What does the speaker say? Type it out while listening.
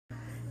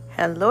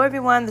Hello,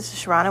 everyone. This is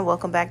Sharon, and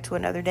welcome back to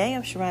another day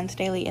of Sharon's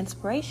Daily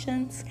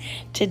Inspirations.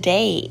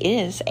 Today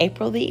is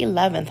April the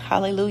 11th.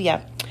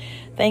 Hallelujah.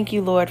 Thank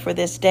you, Lord, for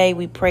this day.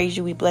 We praise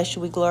you, we bless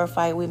you, we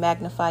glorify you, we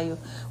magnify you.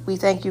 We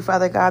thank you,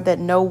 Father God, that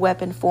no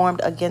weapon formed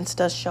against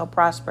us shall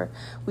prosper.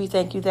 We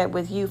thank you that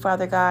with you,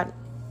 Father God,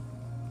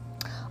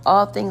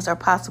 all things are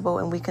possible,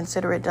 and we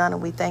consider it done,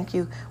 and we thank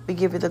you. We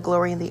give you the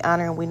glory and the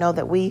honor, and we know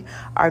that we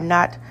are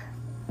not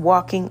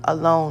walking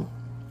alone.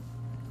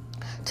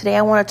 Today,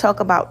 I want to talk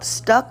about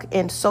stuck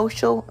in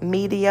social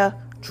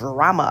media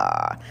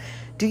drama.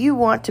 Do you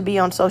want to be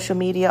on social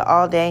media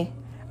all day?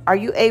 Are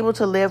you able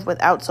to live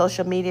without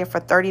social media for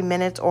 30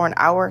 minutes or an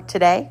hour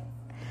today?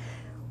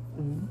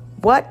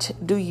 What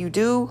do you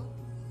do?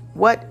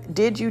 What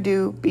did you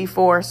do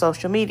before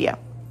social media?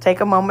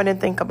 Take a moment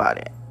and think about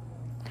it.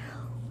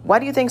 Why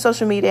do you think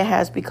social media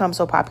has become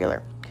so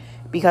popular?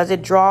 Because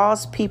it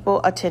draws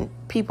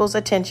people's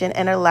attention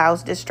and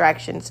allows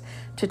distractions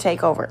to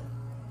take over.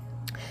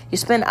 You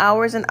spend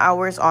hours and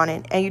hours on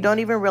it, and you don't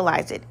even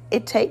realize it.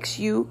 It takes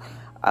you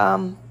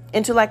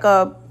into like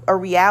a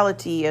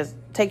reality,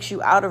 takes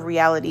you out of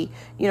reality,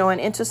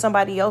 and into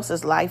somebody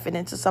else's life and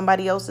into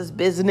somebody else's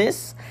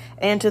business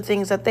and into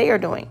things that they are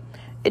doing.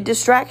 It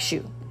distracts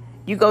you.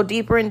 You go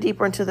deeper and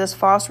deeper into this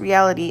false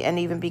reality and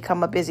even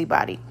become a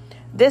busybody.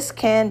 This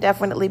can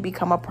definitely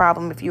become a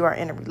problem if you are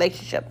in a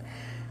relationship.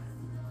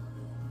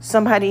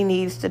 Somebody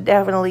needs to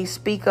definitely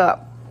speak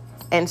up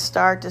and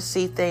start to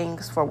see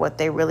things for what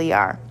they really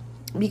are.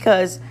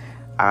 Because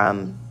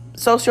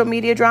social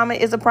media drama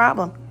is a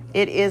problem.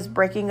 It is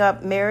breaking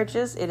up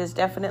marriages. It is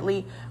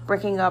definitely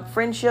breaking up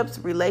friendships,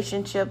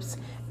 relationships,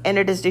 and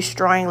it is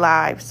destroying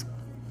lives.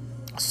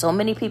 So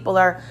many people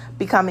are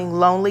becoming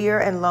lonelier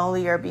and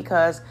lonelier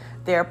because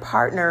their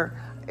partner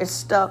is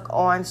stuck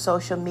on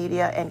social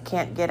media and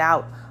can't get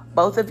out.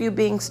 Both of you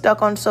being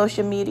stuck on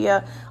social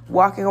media,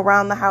 walking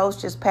around the house,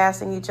 just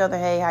passing each other,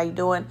 hey, how you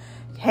doing?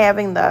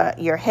 Having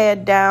your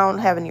head down,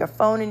 having your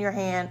phone in your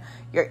hand,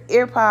 your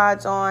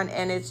earpods on,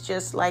 and it's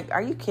just like,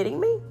 are you kidding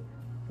me?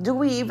 Do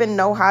we even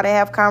know how to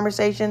have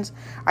conversations?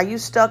 Are you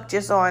stuck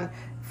just on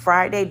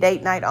Friday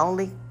date night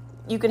only?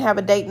 You can have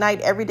a date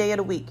night every day of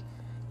the week.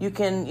 You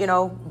can,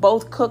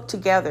 both cook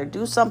together,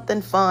 do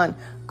something fun,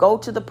 go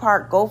to the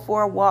park, go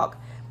for a walk.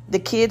 The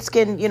kids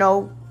can,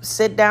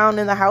 sit down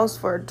in the house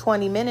for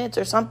 20 minutes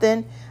or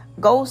something.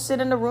 Go sit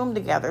in the room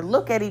together,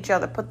 look at each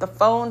other, put the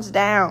phones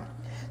down.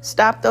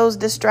 Stop those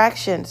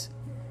distractions.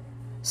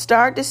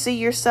 Start to see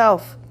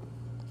yourself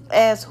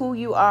as who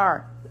you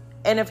are.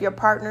 And if your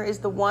partner is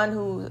the one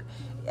who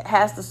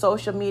has the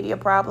social media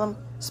problem,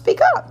 speak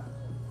up.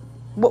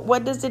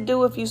 What does it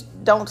do if you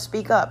don't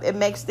speak up? It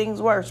makes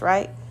things worse,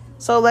 right?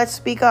 So let's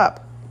speak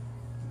up.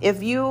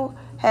 If you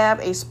have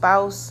a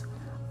spouse,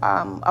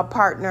 a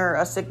partner,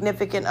 a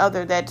significant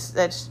other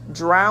that's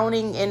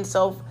drowning in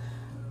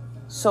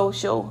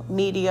social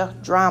media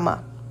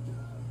drama,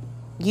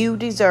 you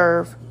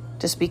deserve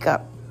to speak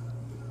up.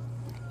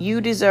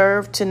 You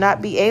deserve to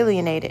not be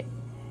alienated.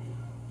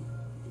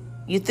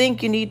 You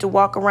think you need to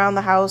walk around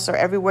the house or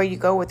everywhere you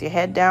go with your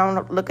head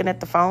down looking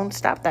at the phone?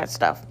 Stop that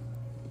stuff.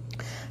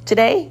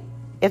 Today,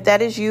 if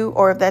that is you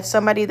or if that's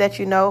somebody that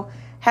you know,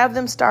 have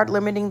them start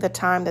limiting the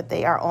time that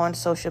they are on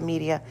social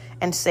media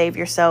and save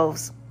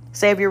yourselves.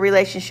 Save your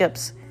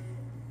relationships.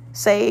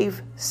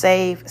 Save.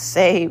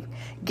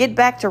 Get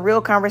back to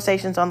real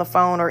conversations on the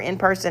phone or in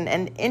person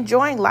and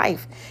enjoying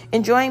life.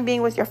 Enjoying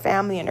being with your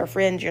family and your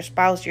friends, your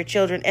spouse, your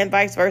children, and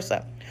vice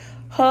versa.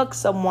 Hug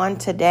someone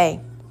today.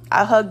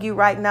 I hug you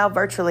right now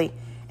virtually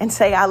and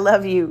say, I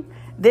love you.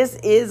 This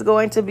is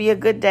going to be a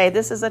good day.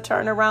 This is a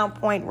turnaround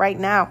point right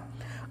now.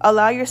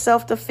 Allow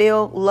yourself to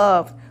feel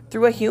love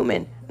through a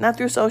human, not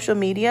through social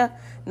media,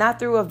 not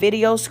through a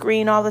video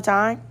screen all the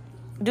time.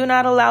 Do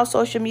not allow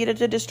social media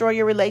to destroy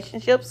your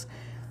relationships.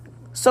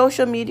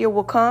 Social media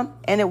will come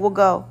and it will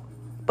go.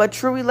 But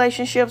true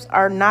relationships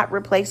are not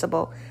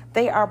replaceable.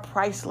 They are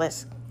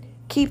priceless.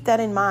 Keep that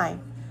in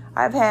mind.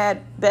 I've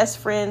had best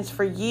friends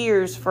for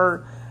years,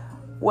 for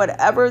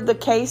whatever the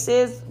case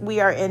is.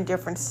 We are in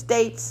different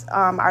states.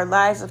 Our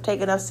lives have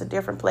taken us to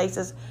different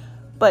places.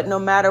 But no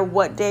matter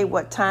what day,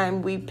 what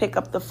time we pick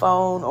up the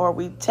phone or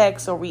we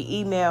text or we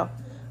email,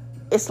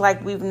 it's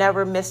like we've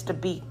never missed a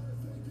beat.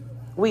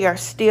 We are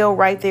still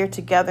right there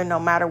together no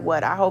matter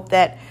what. I hope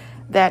that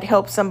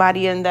helps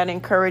somebody and that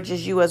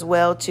encourages you as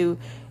well to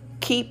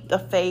keep the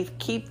faith,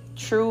 keep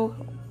true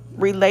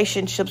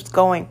relationships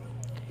going.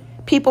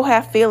 People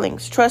have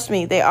feelings. Trust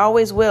me, they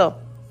always will.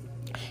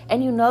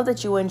 And you know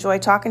that you enjoy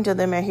talking to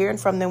them and hearing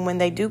from them when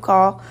they do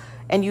call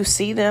and you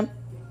see them.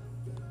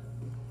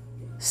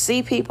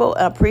 See people,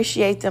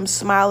 appreciate them,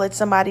 smile at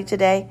somebody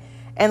today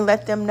and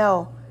let them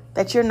know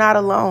that you're not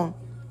alone.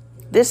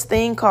 This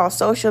thing called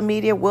social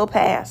media will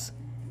pass.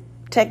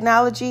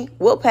 Technology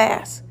will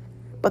pass.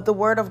 But the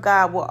word of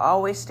God will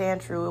always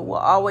stand true. It will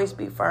always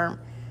be firm.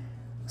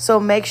 So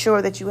make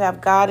sure that you have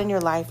God in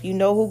your life. You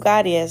know who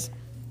God is.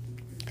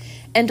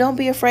 And don't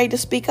be afraid to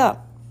speak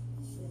up.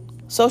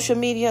 Social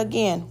media,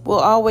 again, will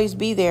always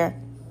be there.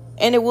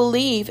 And it will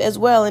leave as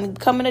well and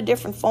come in a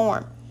different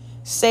form.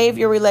 Save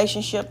your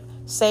relationship,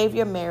 save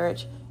your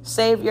marriage,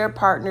 save your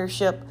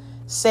partnership,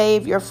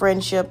 save your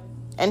friendship,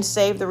 and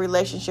save the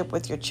relationship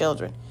with your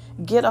children.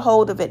 Get a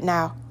hold of it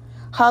now.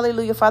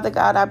 Hallelujah. Father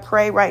God, I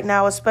pray right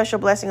now a special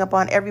blessing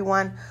upon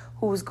everyone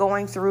who's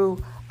going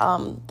through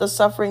the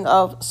suffering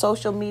of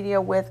social media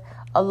with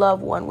a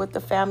loved one, with a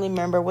family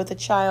member, with a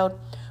child,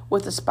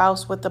 with a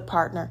spouse, with a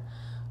partner.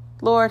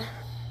 Lord,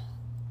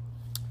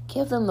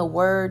 give them the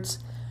words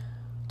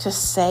to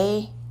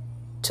say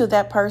to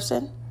that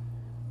person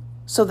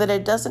so that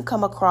it doesn't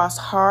come across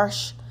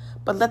harsh,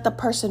 but let the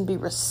person be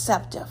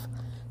receptive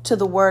to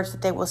the words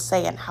that they will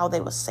say and how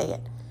they will say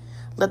it.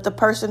 Let the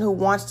person who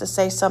wants to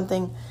say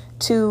something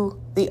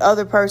to the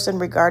other person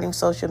regarding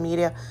social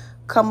media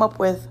come up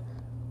with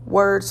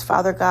words,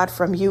 Father God,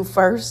 from you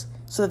first,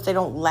 so that they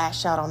don't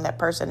lash out on that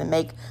person and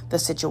make the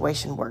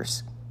situation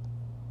worse.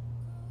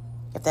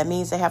 If that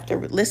means they have to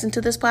listen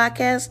to this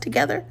podcast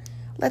together,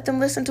 let them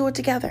listen to it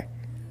together.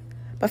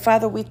 But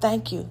Father, we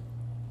thank you.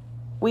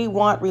 We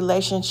want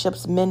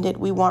relationships mended.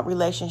 We want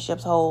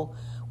relationships whole.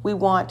 We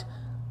want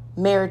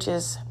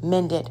marriages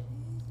mended.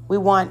 We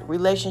want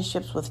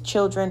relationships with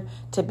children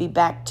to be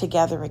back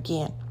together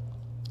again.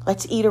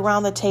 Let's eat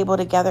around the table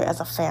together as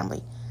a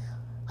family.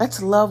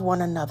 Let's love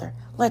one another.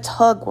 Let's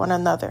hug one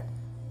another.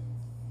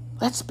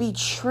 Let's be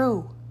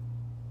true.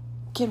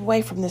 Get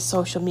away from this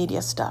social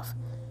media stuff.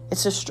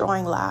 It's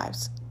destroying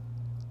lives.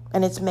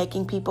 And it's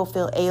making people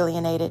feel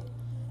alienated.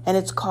 And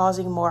it's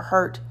causing more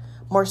hurt,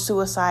 more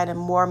suicide, and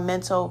more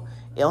mental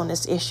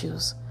illness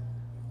issues.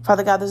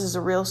 Father God, this is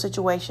a real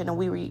situation, and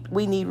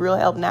we need real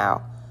help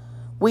now.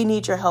 We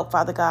need your help,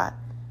 Father God.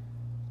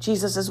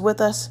 Jesus is with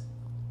us.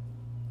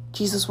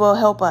 Jesus will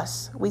help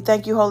us. We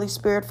thank you, Holy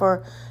Spirit,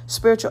 for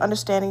spiritual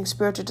understanding,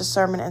 spiritual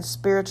discernment, and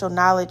spiritual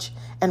knowledge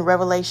and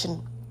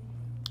revelation.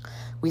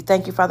 We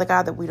thank you, Father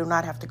God, that we do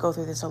not have to go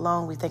through this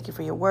alone. We thank you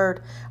for your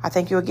word. I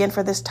thank you again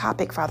for this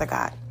topic, Father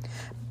God.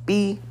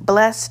 Be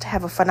blessed.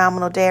 Have a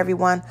phenomenal day,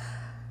 everyone.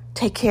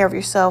 Take care of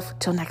yourself.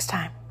 Till next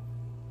time.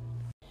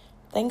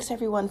 Thanks,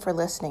 everyone, for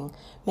listening.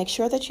 Make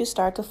sure that you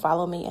start to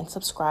follow me and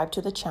subscribe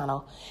to the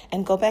channel,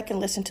 and go back and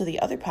listen to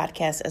the other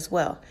podcasts as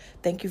well.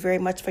 Thank you very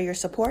much for your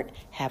support.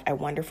 Have a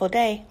wonderful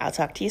day. I'll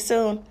talk to you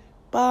soon.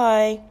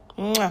 Bye.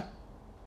 Mwah.